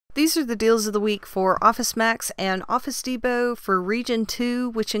These are the deals of the week for Office Max and Office Depot for Region 2,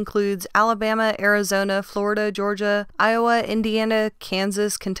 which includes Alabama, Arizona, Florida, Georgia, Iowa, Indiana,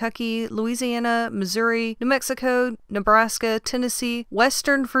 Kansas, Kentucky, Louisiana, Missouri, New Mexico, Nebraska, Tennessee,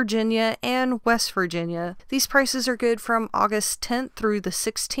 Western Virginia, and West Virginia. These prices are good from August 10th through the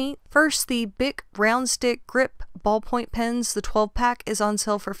 16th. First, the Bic Round Stick Grip ballpoint pens, the 12-pack is on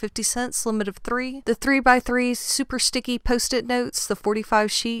sale for 50 cents, limit of 3. The 3x3 Super Sticky Post-it Notes, the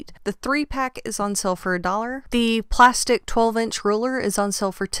 45 sheet, the 3-pack is on sale for $1. The plastic 12-inch ruler is on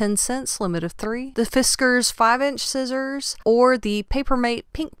sale for 10 cents, limit of 3. The Fiskars 5-inch scissors or the Papermate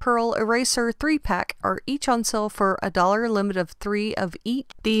Pink Pearl Eraser 3-pack are each on sale for $1, limit of 3 of each.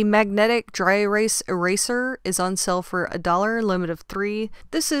 The Magnetic Dry Erase Eraser is on sale for $1, limit of 3.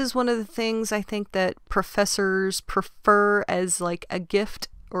 This is one of the things I think that professors prefer as like a gift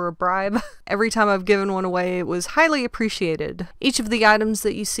or a bribe. Every time I've given one away, it was highly appreciated. Each of the items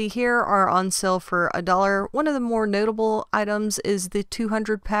that you see here are on sale for $1. One of the more notable items is the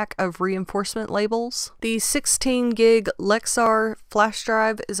 200 pack of reinforcement labels. The 16 gig Lexar flash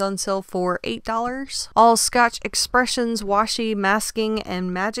drive is on sale for $8. All Scotch Expressions washi, masking,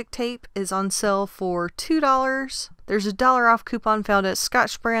 and magic tape is on sale for $2. There's a $1 off coupon found at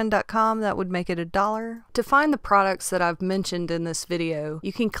scotchbrand.com that would make it $1. To find the products that I've mentioned in this video,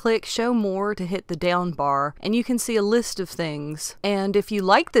 you can click Show More to hit the down bar, and you can see a list of things. And if you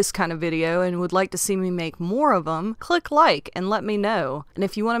like this kind of video and would like to see me make more of them, click like and let me know. And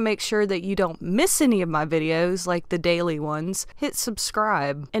if you want to make sure that you don't miss any of my videos, like the daily ones, hit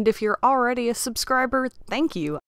subscribe. And if you're already a subscriber, thank you.